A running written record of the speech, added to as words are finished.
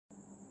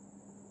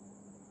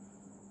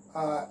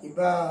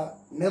இப்போ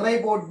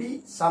நிறைபோட்டி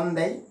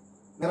சந்தை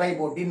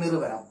நிறைபோட்டி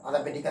நிறுவனம் அதை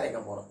பற்றி கதைக்க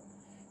போகிறோம்.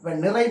 இப்போ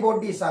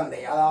நிறைபோட்டி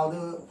சந்தை அதாவது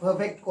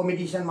பெர்ஃபெக்ட்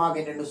காம்படிஷன்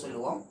மார்க்கெட் என்று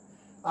சொல்லுவோம்.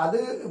 அது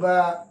இப்போ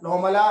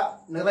நார்மலாக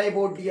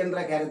நிறைபோட்டி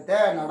என்ற கருத்தை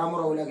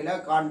நடைமுறை உலகில்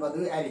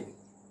காண்பது அரிது.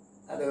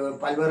 அது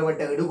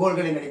பல்வேறுபட்ட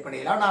இடுகோள்களின்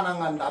அடிப்படையில் நான்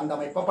அந்த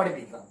அமைப்பை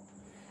படிப்பிக்கிறோம்.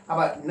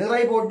 அப்போ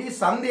நிறைபோட்டி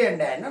சந்தை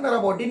என்ற என்ன,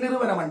 நிறைபோட்டி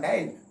நிறுவனம் என்ற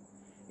என்ன.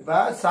 இப்போ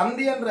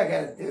சந்தை என்ற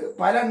கருத்து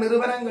பல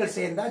நிறுவனங்கள்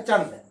சேர்ந்தா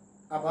சந்தை.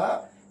 அப்போ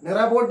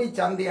நிறபோட்டி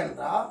சந்தை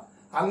என்றால்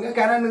அங்கே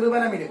கன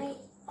நிறுவனம் இருக்கு.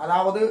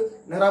 அதாவது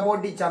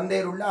நிறபோட்டி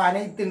சந்தையில் உள்ள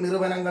அனைத்து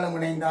நிறுவனங்களும்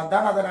இணைந்தால்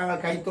தான் அதை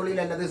நாங்கள்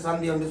கைத்தொழில் அல்லது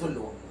சந்தை என்று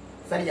சொல்லுவோம்.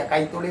 சரியா,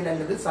 கைத்தொழில்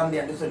அல்லது சந்தை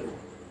என்று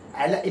சொல்லுவோம்.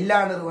 எல்லா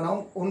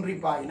நிறுவனமும்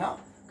ஒன்றிப்பாயினா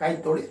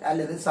கைத்தொழில்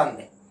அல்லது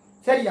சந்தை.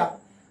 சரியா,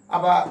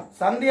 அப்ப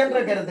சந்தை என்ற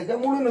கருத்துக்கு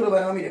முழு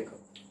நிறுவனம் இருக்கு.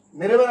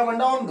 நிறுவனம்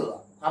என்றா ஒன்று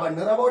தான். அப்ப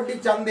நிறபோட்டி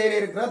சந்தையில்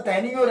இருக்கிற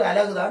தனி ஒரு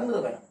அலகு தான்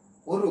நிறுவனம்,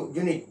 ஒரு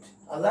யூனிட்,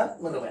 அதுதான்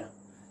நிறுவனம்.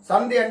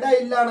 சந்தை என்றா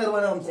எல்லா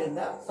நிறுவனமும்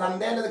சேர்ந்த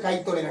சந்தை அல்லது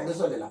கைத்தொழில் என்று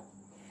சொல்லலாம்.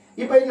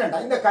 இப்ப என்னண்டா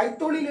இந்த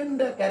கைத்தொழில்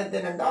என்ற கருத்து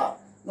என்னண்டா,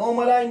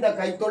 நார்மலா இந்த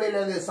கைத்தொழில்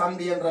அல்லது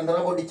சந்தை என்ற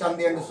நிறபோட்டி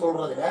சந்தை என்று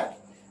சொல்றதுல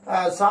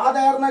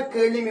சாதாரண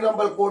கேள்வி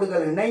நிரம்பல்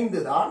கோடுகள்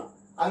இணைந்துதான்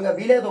அங்க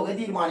விலை தொகை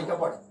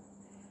தீர்மானிக்கப்படும்.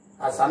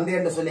 சந்தை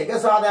என்று சொல்லிக்க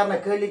சாதாரண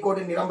கேள்வி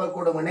கோடு நிரம்பல்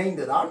கோடு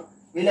இணைந்துதான்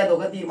விலை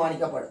தொகை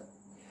தீர்மானிக்கப்படும்.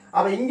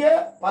 அப்ப இங்க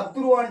 10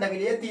 ரூபாண்ட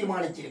விலையை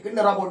தீர்மானிச்சிருக்கு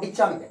நிறபோட்டி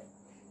சந்தை.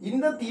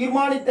 இந்த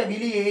தீர்மானித்த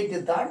விலையை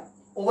ஏற்றுத்தான்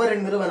ஒவ்வொரு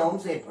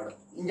நிறுவனமும் செயற்படும்.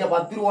 இங்க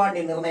 10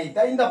 ரூபாண்ட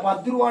நிர்ணயித்தா இந்த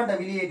 10 ரூபாண்ட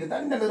விலையை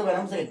ஏற்றுத்தான் இந்த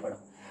நிறுவனம்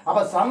செயற்படும். அப்ப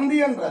சந்தை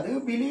என்றது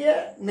விலையை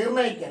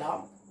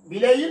நிர்ணயிக்கலாம்,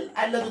 விலையில்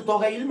அல்லது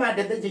தொகையில்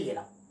மாற்றத்தை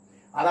செய்யலாம்.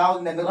 அதாவது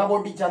இந்த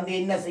நிறபோட்டி சந்தை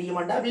என்ன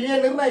செய்யும்டா, விலையை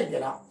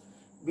நிர்ணயிக்கலாம்,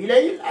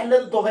 விலையில்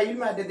அல்லது தொகையில்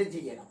மாற்றத்தை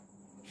செய்யலாம்.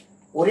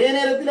 ஒரே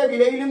நேரத்தில்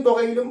விலையிலும்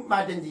தொகையிலும்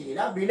மாற்றம்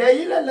செய்யலாம்,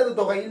 விலையில் அல்லது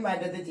தொகையில்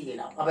மாற்றத்தை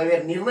செய்யலாம். அப்ப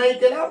வேறு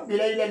நிர்ணயிக்கலாம்,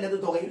 விலையில் அல்லது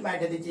தொகையில்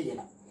மாற்றத்தை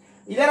செய்யலாம்.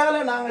 இதனால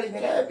நாங்கள்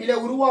இதில் விலை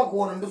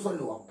உருவாக்குவோம் என்று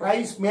சொல்லுவோம்,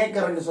 பிரைஸ்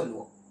மேக்கர் என்று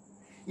சொல்லுவோம்.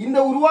 இந்த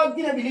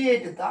உருவாக்கின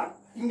விலையேற்றுத்தான்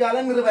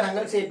இங்கால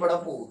நிறுவனங்கள் செயற்பட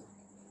போகுது.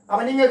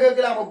 அப்ப நீங்க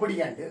கேட்கலாம்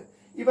எப்படியாண்டு,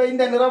 இப்ப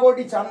இந்த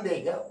நிறபோட்டி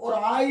சந்தைக்கு ஒரு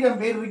 1000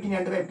 பேர்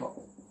இருக்கீங்கன்னு வைப்போம்.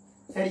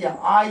 சரியா,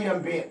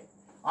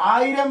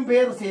 1000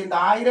 பேர் சேர்ந்த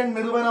 1000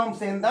 நிறுவனம்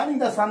சேர்ந்தான்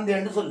இந்த சந்தை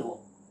என்று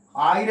சொல்லுவோம்.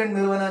 1000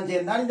 நிறுவனம்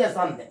சேர்ந்தான் இந்த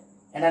சந்தை.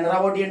 என்ன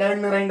நிறபோட்டி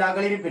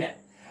நிறைந்தாக்கள் இருப்பினர்.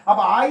 அப்ப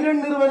 1000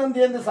 நிறுவனம்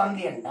சேர்ந்து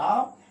சந்தை என்றா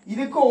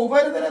இதுக்கு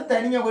ஒவ்வொரு தடவை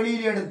தனிய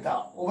வெளியில் எடுத்தா,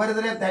 ஒவ்வொரு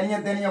தடவை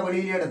தனிய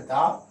வெளியில்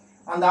எடுத்தா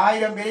அந்த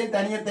 1000 பேரையும்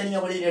தனிய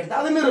வெளியில் எடுத்தா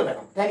அது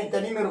நிறுவனம்,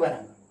 தனித்தனி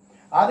நிறுவனங்கள்.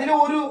 அதுல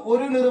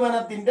ஒரு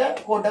நிறுவனத்தின்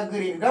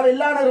கோட்டகிரி இருக்கா,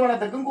 எல்லா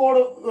நிறுவனத்துக்கும்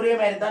கோடு ஒரே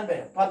மாதிரி தான்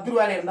பெறும், 10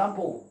 ரூபாயில இருந்தான்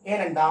போகும்.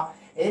 ஏனென்றா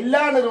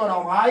எல்லா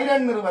நிறுவனமும்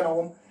 1000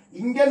 நிறுவனமும்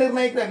இங்க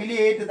நிர்ணயிக்கிற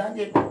விலையை ஏற்று தான்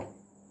சேர்ப்போம்.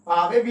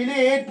 ஆகவே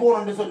விலையை ஏற்போம்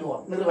என்று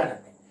சொல்லுவோம்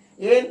நிறுவனத்தை.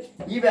 ஏன்,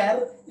 இவர்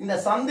இந்த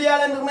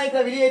சந்தையால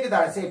நிர்ணயிக்கிற விலையேற்று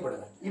தான்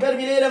செயற்படுவார். இவர்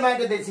விலையில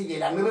மாற்றத்தை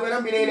செய்யலாம்,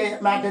 நிறுவனம் விலையில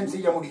மாற்றம்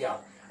செய்ய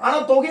முடியாது. ஆனா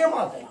தொகையை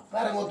மாத்தலாம்.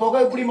 பாருங்க,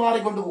 தொகை இப்படி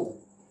மாறிக்கொண்டு போகும்,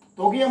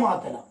 தொகையை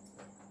மாத்தலாம்,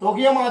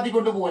 தொகையை மாத்தி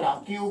கொண்டு போகலாம்.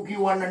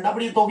 Q1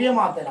 அப்படி தொகையை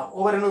மாத்தலாம்.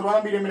 ஒவ்வொரு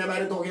நிறுவனம் விரும்பின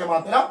மாதிரி தொகையை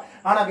மாத்தலாம்,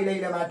 ஆனா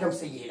விலையில மாற்றம்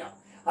செய்யலாம்.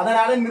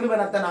 அதனால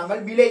நிறுவனத்தை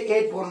நாங்கள் விலை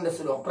ஏற்போம் என்று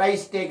சொல்லுவோம்,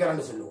 பிரைஸ் டேக்கர்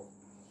என்று சொல்லுவோம்.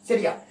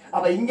 சரியா,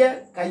 அப்ப இங்க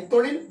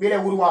கைத்தொழில் விலை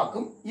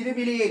உருவாக்கும், இது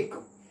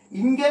விலையேற்கும்.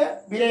 இங்க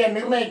விலையை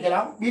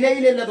நிர்ணயிக்கலாம்,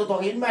 விலையில் அல்லது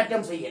தொகையில்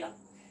மாற்றம் செய்யலாம்.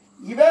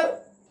 இவர்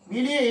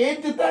விலையை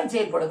ஏற்றுத்தான்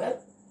செயற்படுவர்,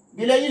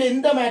 விலையில்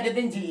எந்த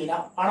மாற்றத்தையும்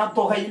செய்யலாம், ஆனா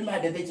தொகையில்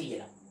மாற்றத்தை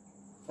செய்யலாம்.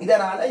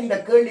 இதனால இந்த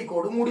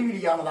கேள்விக்கோடு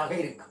முடிவிலியானதாக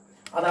இருக்கு.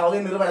 அதாவது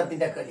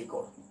நிறுவனத்தின்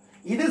கேள்விக்கோடு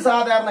இது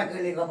சாதாரண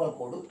கேள்வி நம்பர்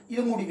கோடு,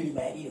 இது முடிவிலி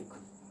மாதிரி இருக்கு.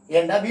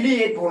 ஏண்டா விலை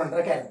ஏற்போம் என்ற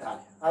கருத்தால்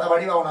அதை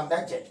வடிவம்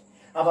தான் சரி.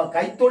 அப்ப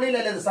கைத்தொழில்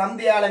அல்லது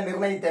சந்தையால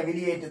நிர்ணயித்த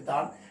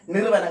விலையேற்றுத்தான்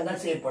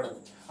நிறுவனங்கள் செயற்படுது.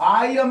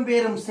 1000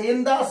 பேரும்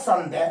சேர்ந்தா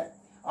சந்தை,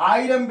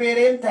 1000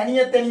 பேரையும்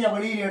தனிய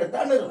வெளியில்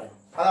எடுத்தா நிறுவனம்.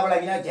 அதை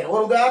வழங்கினா சரி.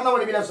 ஒரு உதாரண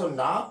வடிவில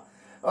சொன்னா,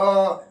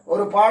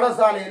 ஒரு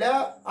பாடசாலையில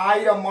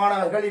 1000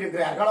 மாணவர்கள்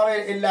இருக்கிறார்கள். அவை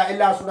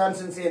எல்லா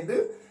ஸ்டூடெண்ட்ஸும் சேர்ந்து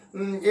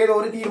ஏதோ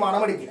ஒரு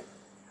தீர்மானம் எடுக்கிறார்.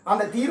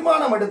 அந்த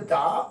தீர்மானம்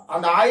எடுத்தா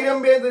அந்த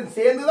 1000 பேர்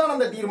சேர்ந்துதான்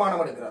அந்த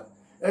தீர்மானம் எடுக்கிறார்.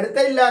 எடுத்த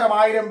எல்லாரும்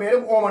 1000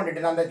 பேரும்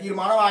ஓமண்டிட்டு அந்த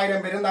தீர்மானம் 1000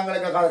 பேரும்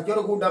தங்களுக்கு கதைச்சு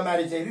ஒரு கூட்டம்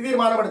மாதிரி செய்து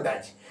தீர்மானம்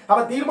எடுத்தாச்சு. அப்ப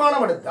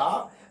தீர்மானம் எடுத்தா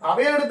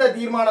அவை எடுத்த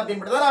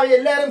தீர்மானத்தின் தான் அவை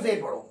எல்லாரும்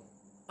செயற்படும்.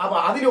 அப்ப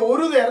அதுல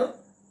ஒருவர்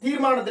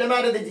தீர்மானத்துல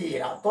மாற்றத்தை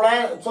செய்யலாம்.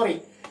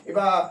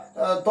 இப்ப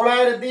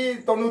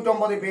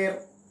 999 பேர்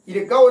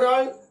இருக்க ஒரு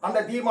ஆள்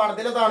அந்த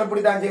தீர்மானத்துல தான்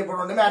இப்படித்தான்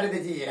செயற்படும்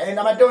மாற்றத்தை செய்யல,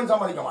 இந்த மற்றவன்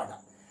சம்மதிக்க மாட்டான்.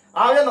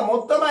 ஆக அந்த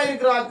மொத்தமா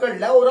இருக்கிற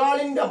ஆட்கள்ல ஒரு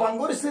ஆளின்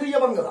பங்கு ஒரு சிறிய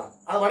பங்கு தான்,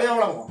 அது வடைய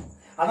வழங்கும்.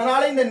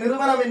 அதனால இந்த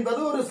நிறுவனம் என்பது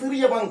ஒரு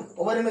சிறிய பங்கு,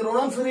 ஒவ்வொரு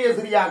நிறுவனம்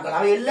சிறிய ஆட்கள்,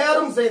 அவை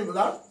எல்லாரும்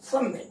சேர்ந்துதான்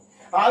சந்தை.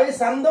 அவை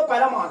சந்தை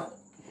பலமானது.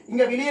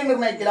 இங்க விலையை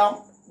நிர்ணயிக்கலாம்,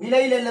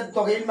 விலையில் அல்லது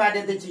தொகையில்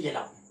மாற்றத்தை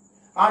செய்யலாம்,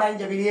 ஆனா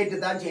இங்க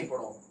விலையேற்று தான்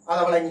செயற்படும்.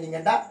 அதை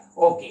வழங்கினீங்கடா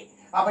ஓகே.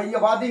 அப்ப இங்க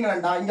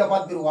பாத்தீங்கன்னா இங்க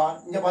 10 ரூபா,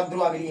 இங்க 10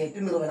 ரூபா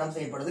விலையேற்று நிறுவனம்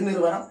செயற்படுது,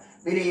 நிறுவனம்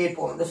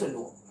விலையேற்போம் என்று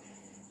சொல்லுவோம்.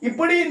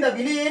 இப்படி இந்த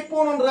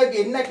விலையேற்போன்றதுக்கு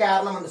என்ன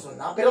காரணம் என்று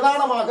சொன்னா,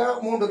 பிரதானமாக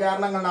 3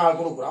 காரணங்கள் நாங்கள்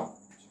கொடுக்கிறோம்.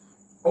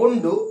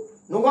 ஒன்று,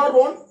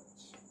 நுகர்வோன்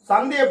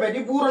சந்தையை பற்றி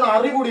பூரண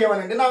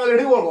அறிவுடையவன் என்று நாங்கள்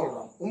எடுகோள்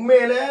கொள்றோம்.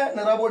 உண்மையில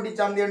நிறபோட்டி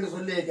சந்தை என்று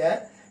சொல்லியிருக்க,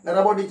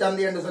 நிறபோட்டி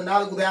சந்தை என்று சொன்னால்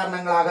அதுக்கு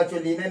உதாரணங்களாக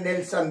சொல்லின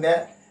நெல் சந்தை,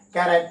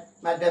 கேரட்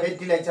மற்ற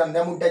வெற்றிலை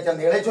சந்தை முட்டை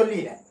சந்தைகளை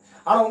சொல்லினேன்.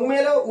 ஆனா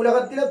உண்மையில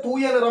உலகத்தில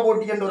தூய நிற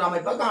போட்டி என்ற ஒரு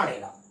அமைப்பை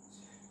காணலாம்.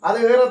 அது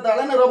ஏறத்தாழ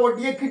நிற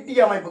போட்டியை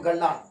கிட்டிய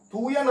அமைப்புகள் தான்,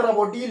 தூய நிற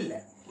போட்டி இல்லை.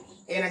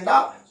 ஏனென்றா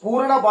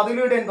பூரண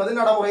பதிலீடு என்பது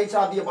நடைமுறை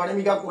சாத்தியப்பாடு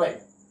மிக குறை.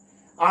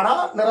 ஆனா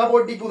நிற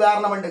போட்டிக்கு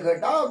உதாரணம் என்று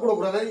கேட்டா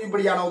கொடுக்குறது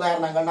இப்படியான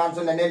உதாரணங்கள் நான்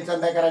சொன்ன நெல்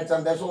சந்தை கேரட்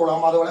சந்தை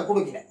சோளம் அதுகளை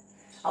கொடுக்கிறேன்.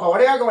 அப்ப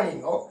வடையாக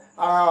வணிங்கோ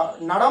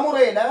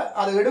நடைமுறையில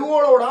அது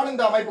எடுவோளோடான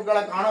இந்த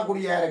அமைப்புகளை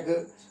காணக்கூடிய இருக்கு.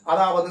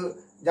 அதாவது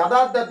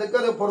யதார்த்தத்துக்கு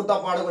அது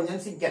பொருத்தப்பாடு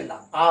கொஞ்சம்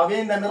சிக்கலாம். ஆகவே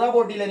இந்த நிற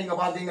போட்டியில நீங்க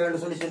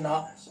பாத்தீங்கன்னு சொல்லி சொன்னா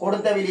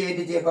கொடுத்த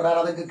வெளியேற்றி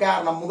செய்யப்படுறார். அதுக்கு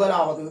காரணம்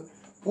முதலாவது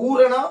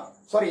பூரண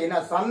என்ன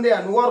சந்தைய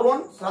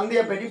நுகர்வோன்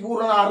சந்தையை பற்றி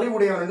பூரண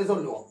அறிவுடையவன் என்று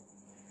சொல்லுவோம்.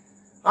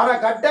 ஆனா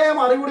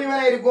கட்டாயம்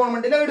அறிவுடையவனா இருக்கணும்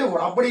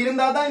எடுக்கணும். அப்படி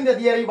இருந்தா தான் இந்த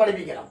தியரி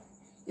படிப்பிக்கலாம்.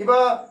 இப்ப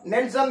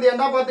நெல் சந்தையா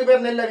 10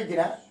 பேர் நெல்லை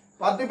விற்கிறேன்,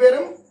 10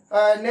 பேரும்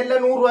நெல்லை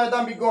 100 ரூபாய்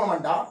தான்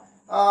விற்கணும்டா.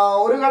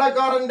 ஒரு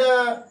கடைக்காரன்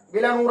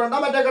விலை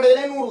 100 மற்ற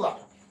கடையிலே 100 தான்.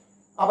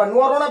 அப்ப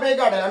 100 போய்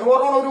காட்டல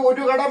 100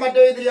 ஒரு கடை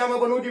மற்றவை தெரியாம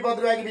இப்ப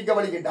 110 ரூபாய்க்கு விற்க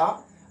வலிக்கிட்டா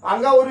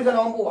அங்க ஒரு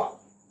சனவம் போவா,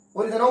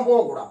 ஒரு சனவம்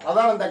போகக்கூடாது.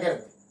 அதான் அந்த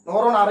கருத்து.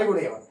 100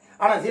 அறிவுடையவன்.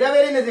 ஆனா சில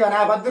பேர் என்ன செய்வான்,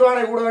 நான் 10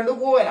 ரூபாய் கூட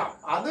வேண்டும் போகலாம்,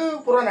 அது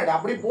புறநடை.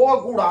 அப்படி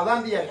போகக்கூடாது.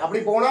 அதான் தியரி.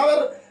 அப்படி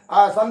போனவர்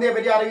சந்தையை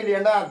பற்றி அறிவில்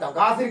என்ன அர்த்தம்,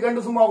 காசு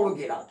இருக்கண்டு சும்மா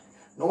கொடுக்கிறார்.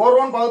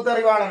 நுகர்வோன்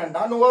பகுத்தறிவாளன்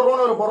என்றால்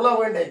நுகர்வோன் ஒரு பொருளை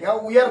வேண்டிக்க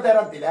உயர்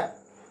தரத்தில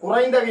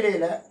குறைந்த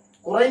விலையில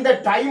குறைந்த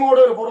டைமோட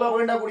ஒரு பொருளை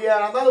வேண்டக்கூடிய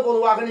அது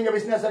பொதுவாக நீங்க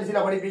பிசினஸ் அரிசியில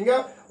படிப்பீங்க.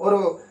 ஒரு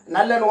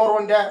நல்ல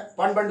நுகர்வோன்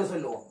பண்பு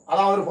சொல்லுவோம்.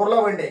 அதாவது ஒரு பொருளை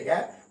வேண்டிக்க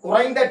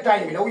குறைந்த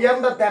டைமில்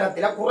உயர்ந்த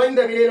தரத்தில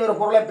குறைந்த விலையில ஒரு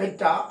பொருளை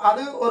பெற்றா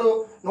அது ஒரு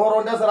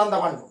நுகர்வோன் சிறந்த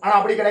பண்பு. ஆனா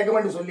அப்படி கிடைக்கும்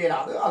என்று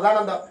சொல்லிடாது.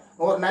 அதான் அந்த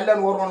நல்ல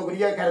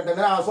நுகர்வோனுக்குரிய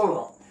கருத்து நான்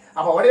சொல்றோம்.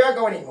 அப்ப வடிவாக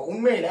கவனிங்க.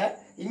 உண்மையில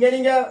இங்க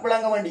நீங்க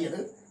விளங்க வேண்டியது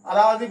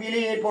அதாவது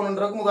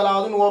விலையேற்போன்றதுக்கு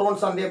முதலாவது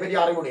நுகர்வோன் சந்தையை பற்றி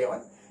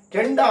அறிவுடையவன்.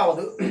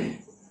 இரண்டாவது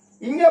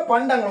இங்க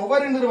பண்டங்கள்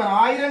ஒவ்வொரு நிறுவனம்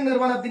 1000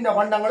 நிறுவனத்தின்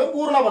பண்டங்களும்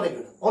பூர்ண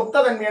பதிலீடு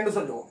ஒத்த தன்மை என்று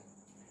சொல்லுவோம்.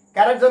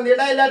 கேரட்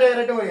சந்தையிடா இல்லாட்ட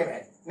கேரட் முறையுமே,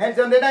 நெல்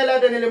சந்தையிடா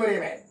இல்லாட்ட நெல்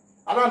முறையுமே.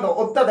 அதான் அந்த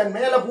ஒத்த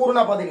தன்மை அல்ல பூர்ண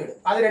பதிலீடு.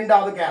 அது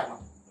இரண்டாவது காரணம்.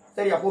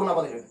 சரியா, பூர்ண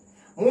பதிலீடு.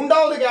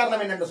 மூன்றாவது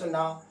காரணம் என்னன்னு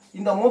சொன்னா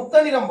இந்த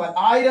மொத்த நிரம்பல்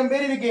 1000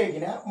 பேர் இதுக்கு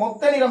இருக்கிற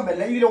மொத்த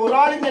நிரம்பல் இதுல ஒரு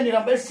ஆளுங்க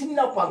நிரம்பல்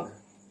சின்ன பங்கு.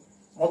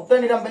 மொத்த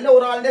நிரம்பல்ல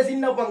ஒரு ஆளுடைய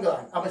சின்ன பங்கு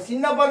தான். அப்ப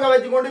சின்ன பங்கை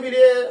வச்சுக்கொண்டு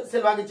வெளியே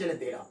செல்வாக்கு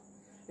செலுத்தலாம்.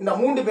 இந்த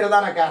 3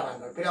 பிரதான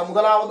காரணங்கள்.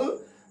 முதலாவது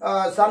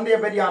சந்தையை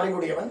பற்றி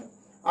அறிவுடையவன்.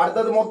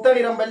 அடுத்தது மொத்த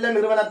நிரம்பல்ல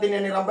நிறுவனத்தின்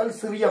நிரம்பல்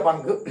சிறிய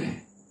பங்கு.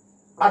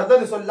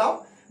 அடுத்தது சொல்லலாம்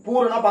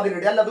பூரண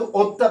பதிலீடு அல்லது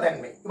ஒத்த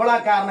தன்மை.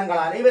 இவ்வளவு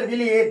காரணங்களால இவர்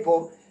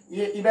விலையேற்போர்,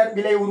 இவர்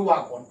விலை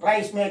உருவாக்குவோம்,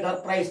 பிரைஸ்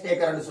மேக்கர் பிரைஸ்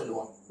டேக்கர் என்று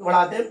சொல்லுவோம்.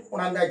 இவ்வளவு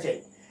உணர்ந்தாச்சு.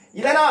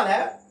 இதனால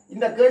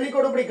இந்த கேள்வி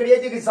கொடுப்படி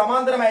கிடையாது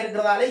சமாந்தரமா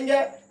இருக்கிறதால இங்க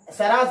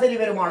சராசரி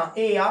வருமானம்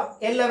ஏஆர்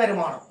எல்ல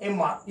வருமானம்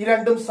எம்ஆர்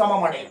இரண்டும்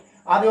சமமடையும்.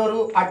 அது ஒரு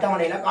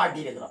அட்டவணையில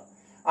காட்டியிருக்கிறோம்.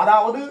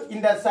 அதாவது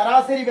இந்த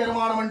சராசரி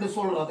வருமானம் என்று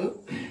சொல்றது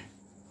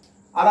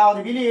அதாவது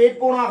விலை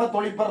ஏற்போனாக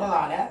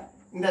தொழிற்படுறதால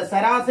இந்த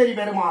சராசரி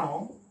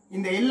வருமானம்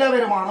இந்த எல்ல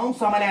வருமானம்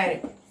சமனா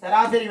இருக்கு.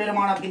 சராசரி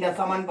வருமானத்தின்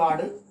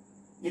சமன்பாடு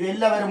இது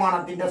எல்ல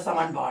வருமானத்தின்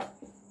சமன்பாடு.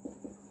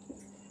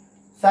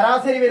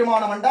 சராசரி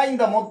வருமானம் என்றா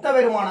இந்த மொத்த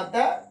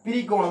வருமானத்தை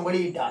பிரிக்கணும்.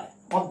 வெளியிட்டால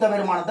மொத்த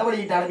வருமானத்தை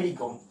வெளியிட்டால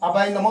பிரிக்கணும்.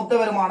 அப்ப இந்த மொத்த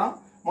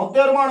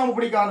வருமானம்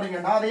எப்படி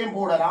காண்றீங்கன்னா அதையும்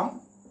போடலாம்.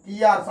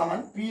 பிஆர்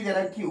சமன் பி தர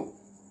கியூ.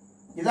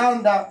 இதான்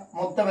இந்த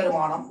மொத்த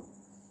வருமானம்,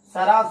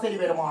 சராசரி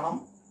வருமானம்,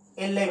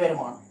 எல்லை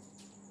வருமானம்.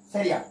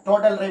 சரியா,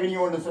 டோட்டல் ரெவென்யூ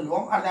என்று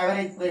சொல்லுவோம். அடுத்த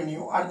அவரேஜ்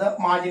ரெவென்யூ, அடுத்த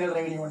மார்ஜினல்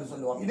ரெவென்யூ என்று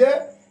சொல்லுவோம்.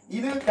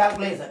 இது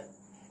கால்குலேஷன்.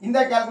 இந்த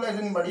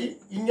கால்குலேஷன் படி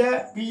இங்க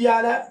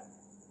பிஆல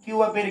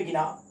கியூவை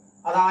பெருக்கினா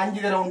அதான் 5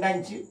 தர 1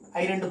 5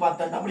 2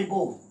 10 அப்படி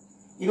போகும்.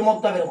 இது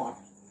மொத்த வருமானம்.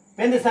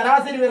 இந்த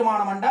சராசரி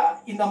வருமானம் என்றா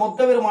இந்த மொத்த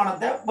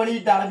வருமானத்தை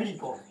வெளியிட்டால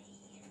பிரிக்கும்.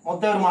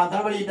 மொத்த வருமானத்தை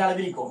வெளியிட்டால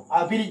பிரிக்கும்.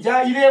 பிரிச்சா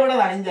இதே விட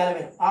தான் 5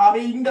 வரும்.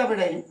 ஆகவே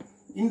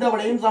இந்த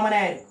விடையும் சமனா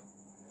இருக்கும்.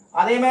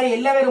 அதே மாதிரி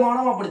எல்லா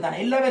வருமானம் அப்படித்தானே.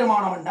 எல்லா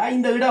வருமானம் என்றா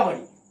இந்த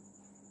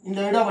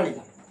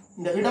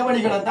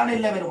இடவழிகளை தான்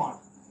எல்லா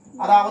வருமானம்.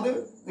 அதாவது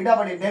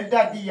இடவழி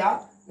டெல்டா டிஆ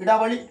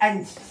இடவழி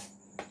 5.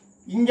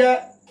 இங்க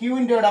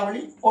கியூவின்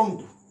இடவழி 1.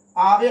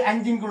 ஆகவே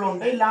 5க்குள்ள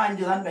 1 இல்ல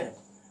 5 தான் வரும்.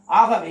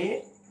 ஆகவே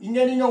இங்க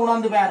நீங்க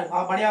உணர்ந்து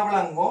பாருங்க படியா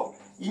விளங்கோ.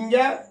 இங்க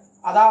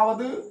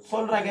அதாவது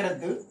சொல்ற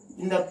கருத்து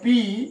இந்த பி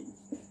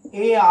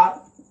ஏஆர்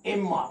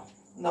எம்ஆர்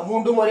இந்த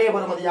மூன்றும் ஒரே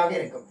பெறுமதியாக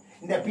இருக்கும்.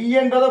 இந்த பி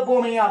என்பது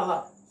போமையார்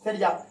தான்.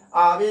 சரியா,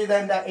 ஆகவே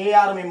இந்த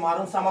ஏஆரும்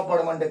எம்ஆரும்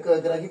சமப்படும் என்று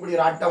கேட்கிறது. இப்படி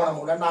ஒரு அட்டவணை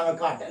மூலம்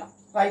நாங்கள் காட்டலாம்.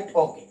 Right,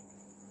 okay.